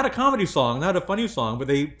 Right. So not a comedy song, not a funny song, but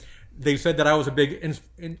they said that I was a big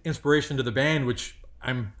inspiration to the band, which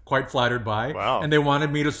I'm quite flattered by. Wow. And they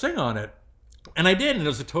wanted me to sing on it. And I did, and it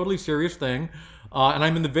was a totally serious thing. And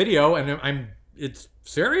I'm in the video, and it's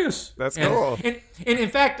serious. That's cool. And in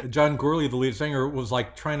fact, John Gourley, the lead singer, was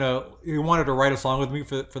like he wanted to write a song with me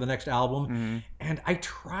for the next album. And I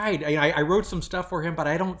tried. I wrote some stuff for him, but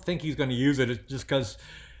I don't think he's going to use it. It's just because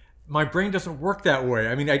my brain doesn't work that way.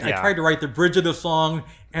 I mean, I tried to write the bridge of the song,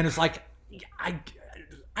 and it's like,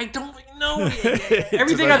 I don't know.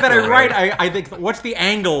 Everything that I write, I think, what's the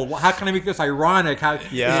angle? How can I make this ironic?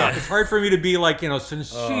 It's hard for me to be like,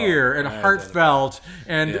 sincere and heartfelt,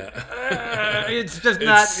 and it's just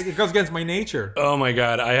not. It goes against my nature. Oh my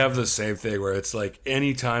God, I have the same thing where it's like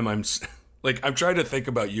anytime I'm trying to think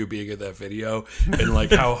about you being in that video and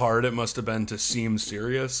like how hard it must have been to seem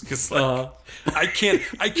serious, because I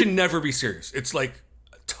can never be serious. It's like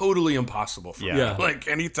totally impossible for me. Like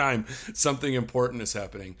anytime something important is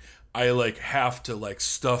happening, I like have to like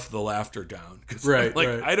stuff the laughter down because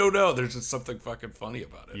I don't know, there's just something fucking funny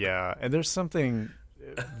about it. Yeah, and there's something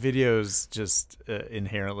videos just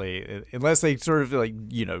inherently, unless they sort of like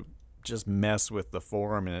just mess with the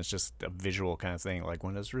form and it's just a visual kind of thing. Like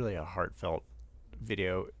when it's really a heartfelt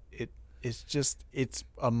video, it's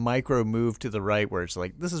a micro move to the right where it's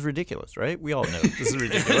like, this is ridiculous, right? We all know this is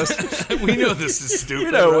ridiculous. We know this is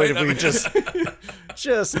stupid. Right? If we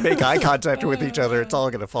just make eye contact with each other, it's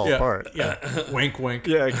all going to fall apart. Yeah, wink, wink.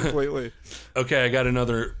 Yeah, completely. Okay, I got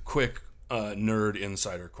another quick nerd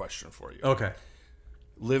insider question for you. Okay.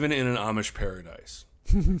 Living in an Amish paradise,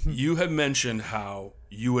 you have mentioned how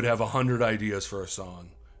you would have 100 ideas for a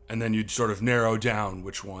song, and then you'd sort of narrow down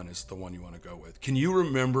which one is the one you want to go with. Can you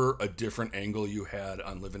remember a different angle you had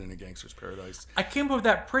on Living in a Gangster's Paradise? I came up with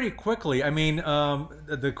that pretty quickly. I mean,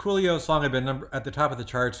 the Coolio song had been at the top of the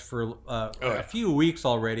charts for a few weeks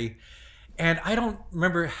already, and I don't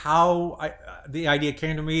remember how the idea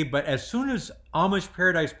came to me, but as soon as Amish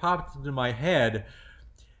Paradise popped into my head,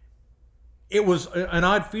 it was an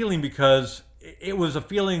odd feeling because it was a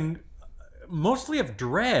feeling mostly of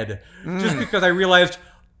dread, just because I realized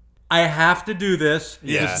I have to do this.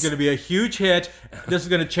 Yes. This is going to be a huge hit. This is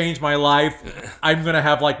going to change my life. I'm going to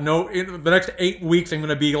have in the next 8 weeks, I'm going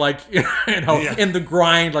to be like, in the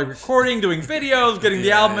grind, like recording, doing videos, getting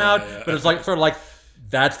the album out. But it's like, sort of like,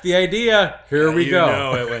 that's the idea. Here we go. You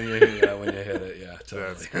know it when you hit it. Yeah,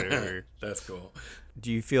 totally. That's crazy. That's cool. Do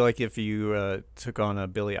you feel like if you took on a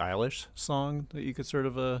Billie Eilish song that you could sort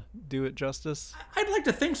of do it justice? I'd like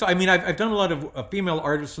to think so. I mean, I've done a lot of female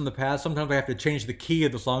artists in the past. Sometimes I have to change the key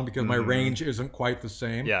of the song because my range isn't quite the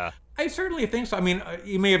same. Yeah. I certainly think so. I mean,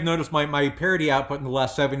 you may have noticed my parody output in the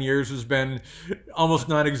last 7 years has been almost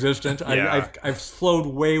non-existent. Yeah. I've slowed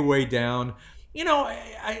way down.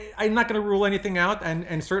 I'm not going to rule anything out,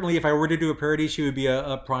 and certainly if I were to do a parody, she would be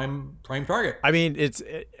a prime target. I mean,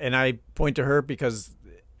 and I point to her because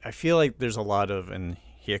I feel like there's a lot of, and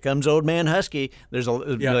here comes Old Man Husky. There's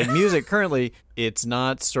like music currently. It's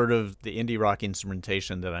not sort of the indie rock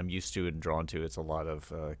instrumentation that I'm used to and drawn to. It's a lot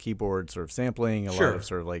of keyboard sort of sampling, a lot of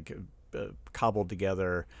sort of like cobbled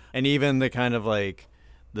together, and even the kind of like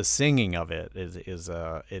the singing of it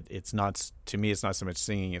it's not, to me, it's not so much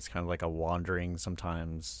singing, it's kind of like a wandering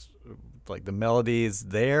sometimes, like the melody is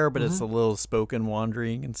there, but it's a little spoken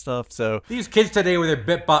wandering and stuff. So these kids today with their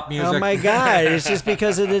bip-bop music. Oh my God, it's just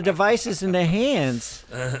because of the devices in their hands.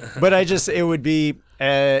 But it would be,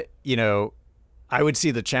 I would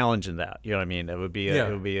see the challenge in that. You know what I mean? It would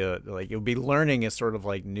be learning a sort of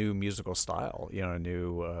like new musical style, a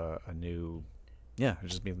new. Yeah,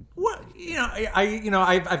 it'd just be. Well,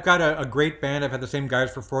 I've got a great band. I've had the same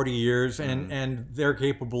guys for 40 years, and they're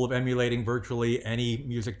capable of emulating virtually any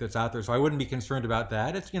music that's out there. So I wouldn't be concerned about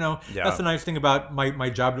that. It's that's the nice thing about my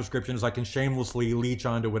job description is I can shamelessly leech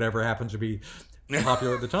onto whatever happens to be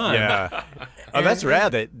popular at the time. Yeah. Oh, that's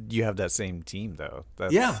rad that you have that same team, though.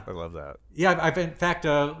 That's, Yeah. I love that. Yeah, I've in fact,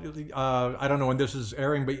 I don't know when this is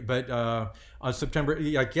airing, but on September,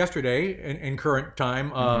 like yesterday in current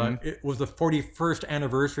time, it was the 41st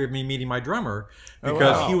anniversary of me meeting my drummer,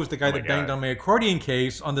 because he was the guy that banged on my accordion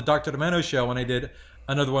case on the Dr. Demento show when I did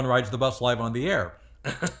Another One Rides the Bus live on the air.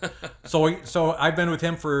 So I've been with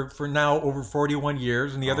him for now over 41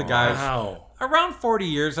 years, and the other guys around 40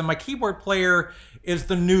 years, and my keyboard player is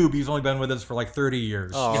the noob. He's only been with us for like 30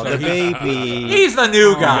 years. Oh, the baby. He's the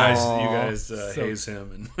new guy. You guys haze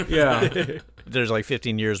him. And Yeah. There's like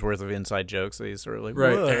 15 years worth of inside jokes that he's sort of like,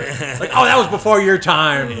 Right. "What?" Like, oh, that was before your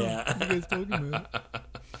time.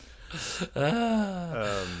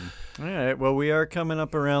 All right. Well, we are coming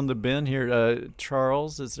up around the bend here.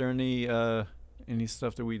 Charles, is there any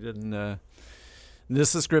stuff that we didn't?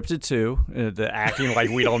 This is scripted too. The acting like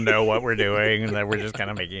we don't know what we're doing and that we're just kind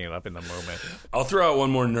of making it up in the moment. I'll throw out one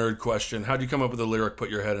more nerd question. How'd you come up with the lyric, put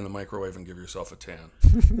your head in the microwave and give yourself a tan?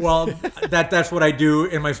 Well, that's what I do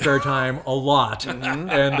in my spare time a lot, and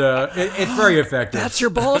it's very effective. That's your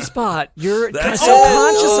bald spot. You're That's- so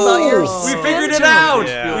conscious about your We figured it skin tone. out.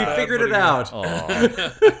 Yeah, We figured it out.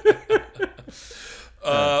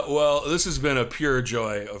 Well, this has been a pure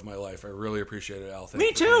joy of my life. I really appreciate it, Al. Thank Me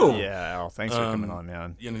you for coming too. Yeah, Al, thanks for coming on,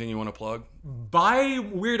 man. Anything you want to plug? Buy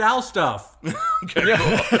Weird Al stuff. Great.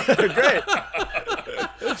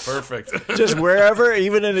 Perfect. Just wherever,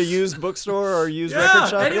 even in a used bookstore or used Yeah, record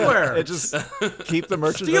shop. anywhere. It just keep the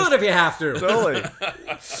merchandise. Steal it if you have to. Totally.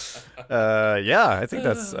 Yeah, I think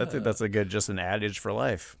that's a good, just an adage for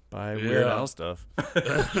life. Buy Weird Yeah. Al stuff.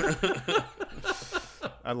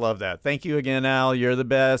 I love that. Thank you again, Al. You're the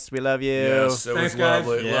best. We love you. Yes, it Thanks, was guys.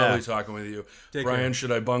 lovely. Yeah. Lovely talking with you. Take Brian, care.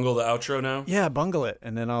 should I bungle the outro now? Yeah, bungle it,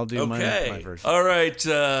 and then I'll do my version. All right,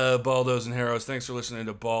 Baldos and Harrows. Thanks for listening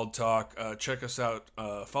to Bald Talk. Check us out.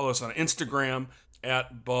 Follow us on Instagram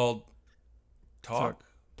at Bald Talk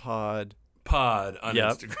Pod. Pod on Yep,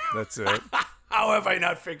 Instagram. that's it. How have I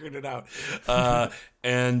not figured it out?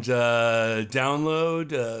 And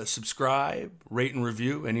download, subscribe, rate, and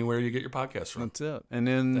review anywhere you get your podcasts from. That's it. And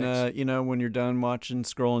then, when you're done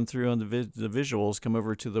scrolling through on the visuals, come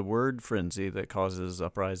over to the word frenzy that causes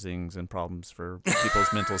uprisings and problems for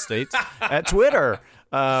people's mental states at Twitter.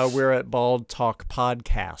 We're at Bald Talk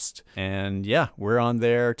Podcast. And yeah, we're on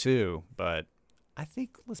there too. But I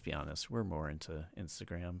think, let's be honest, we're more into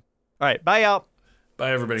Instagram. All right. Bye, y'all.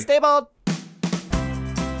 Bye, everybody. Stay bald.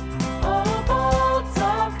 Oh, bald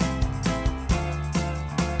talk.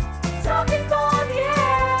 Talking bald,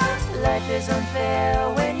 yeah. Life is unfair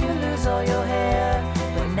when you lose all your hair.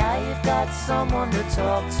 But now you've got someone to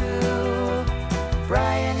talk to.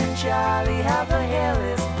 Brian and Charlie have a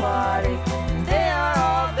hairless party. And they are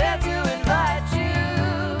all there to invite you.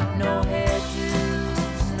 No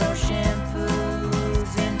hairdos, no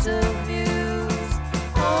shampoos, interviews.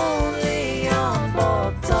 Only on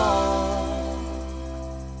Bald Talk.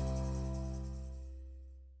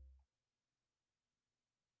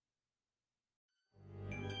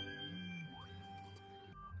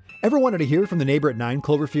 Ever wanted to hear from the neighbor at 9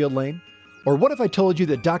 Cloverfield Lane? Or what if I told you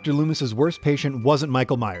that Dr. Loomis's worst patient wasn't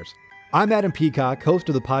Michael Myers? I'm Adam Peacock, host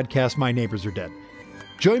of the podcast My Neighbors Are Dead.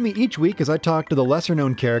 Join me each week as I talk to the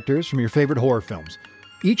lesser-known characters from your favorite horror films.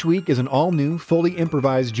 Each week is an all-new, fully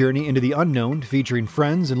improvised journey into the unknown featuring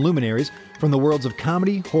friends and luminaries from the worlds of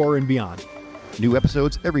comedy, horror, and beyond. New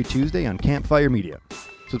episodes every Tuesday on Campfire Media.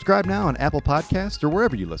 Subscribe now on Apple Podcasts or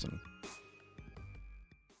wherever you listen.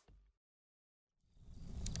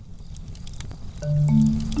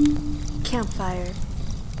 Campfire.